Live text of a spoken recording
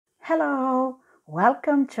Hello,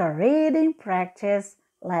 welcome to reading practice.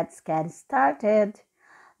 Let's get started.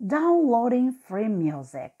 Downloading free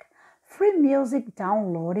music. Free music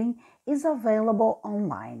downloading is available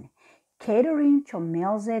online, catering to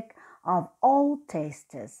music of all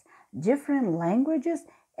tastes, different languages,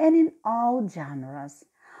 and in all genres.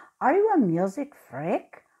 Are you a music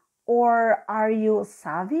freak? Or are you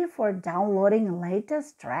savvy for downloading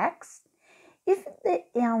latest tracks? If the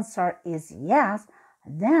answer is yes,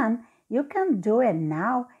 then you can do it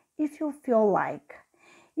now if you feel like.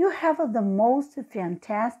 You have the most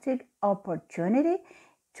fantastic opportunity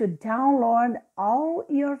to download all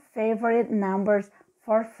your favorite numbers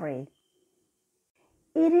for free.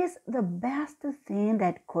 It is the best thing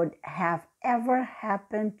that could have ever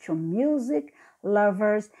happened to music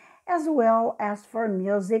lovers as well as for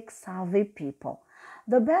music savvy people.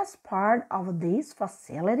 The best part of this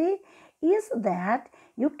facility is that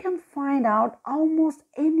you can find out almost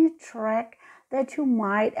any track that you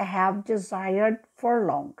might have desired for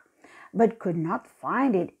long, but could not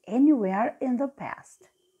find it anywhere in the past.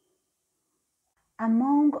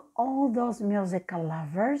 Among all those musical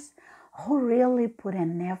lovers who really put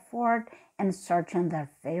an effort in searching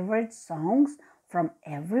their favorite songs from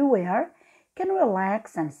everywhere, can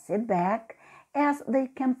relax and sit back as they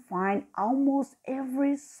can find almost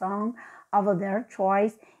every song of their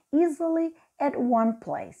choice easily at one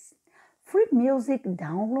place. Free music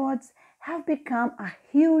downloads have become a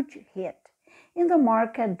huge hit in the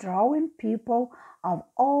market, drawing people of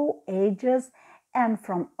all ages and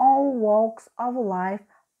from all walks of life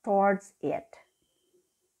towards it.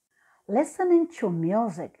 Listening to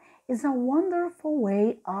music is a wonderful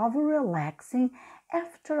way of relaxing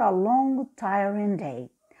after a long, tiring day.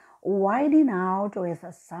 Whining out with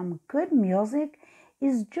some good music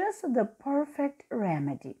is just the perfect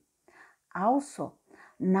remedy. Also,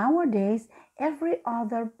 nowadays, every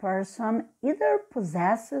other person either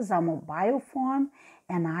possesses a mobile phone,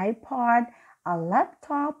 an iPod, a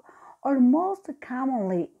laptop, or most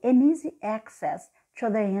commonly an easy access to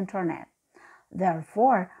the internet.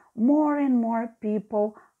 Therefore, more and more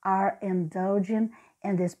people are indulging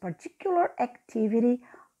in this particular activity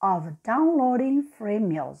of downloading free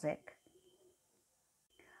music.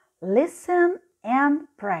 Listen and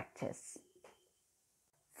practice.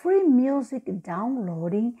 Free music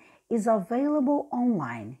downloading is available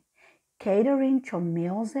online, catering to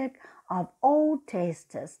music of all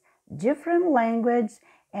tastes, different languages,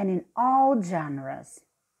 and in all genres.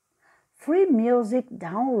 Free music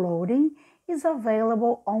downloading is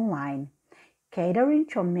available online, catering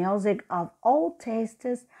to music of all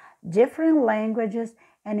tastes, different languages,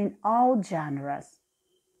 and in all genres.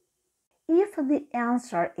 If the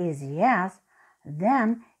answer is yes,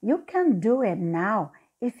 then you can do it now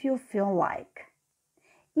if you feel like.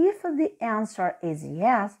 If the answer is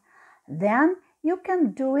yes, then you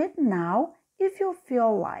can do it now if you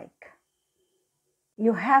feel like.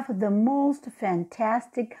 You have the most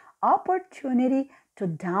fantastic opportunity to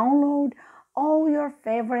download all your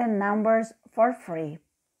favorite numbers for free.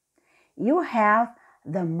 You have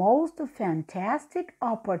the most fantastic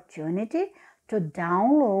opportunity to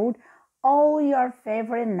download all your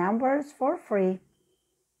favorite numbers for free.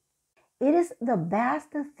 It is the best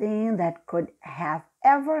thing that could have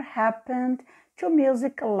ever happened to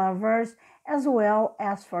music lovers as well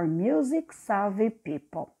as for music savvy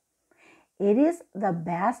people. It is the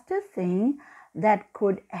best thing that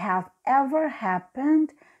could have ever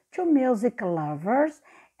happened to music lovers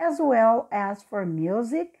as well as for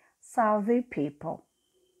music savvy people.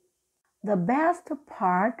 The best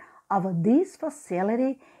part of this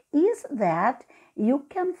facility is that you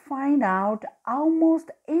can find out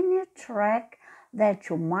almost any track that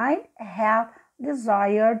you might have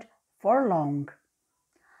desired for long.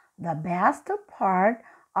 The best part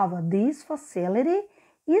of this facility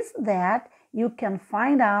is that you can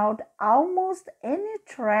find out almost any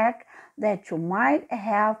track that you might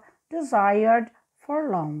have desired for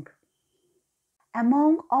long.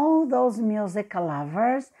 Among all those music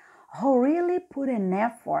lovers who really put an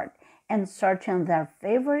effort in searching their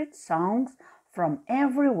favorite songs from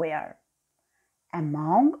everywhere.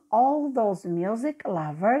 Among all those music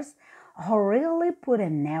lovers who really put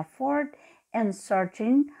an effort in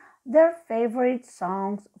searching their favorite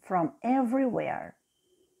songs from everywhere.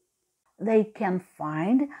 They can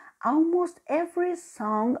find almost every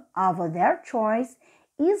song of their choice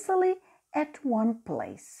easily at one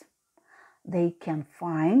place. They can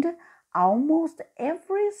find almost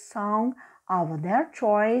every song of their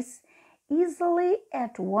choice easily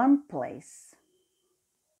at one place.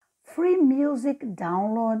 Free music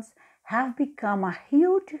downloads have become a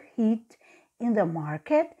huge hit in the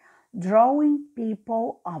market, drawing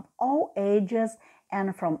people of all ages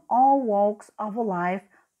and from all walks of life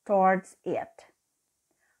towards it.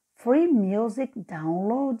 Free music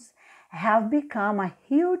downloads have become a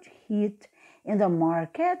huge hit in the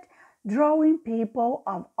market, drawing people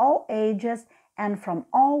of all ages and from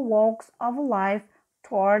all walks of life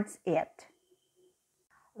towards it.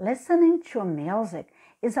 Listening to music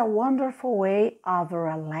is a wonderful way of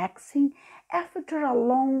relaxing after a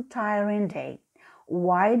long, tiring day.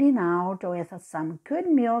 Winding out with some good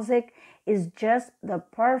music is just the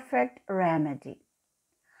perfect remedy.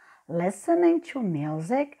 Listening to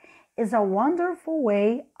music is a wonderful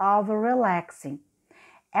way of relaxing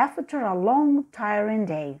after a long, tiring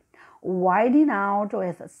day. Winding out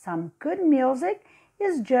with some good music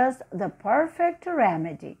is just the perfect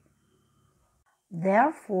remedy.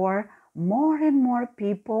 Therefore, more and more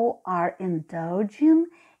people are indulging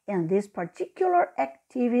in this particular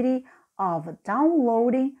activity of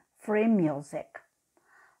downloading free music.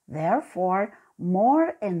 Therefore,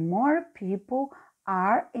 more and more people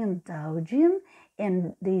are indulging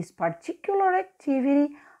in this particular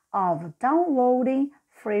activity of downloading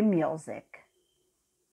free music.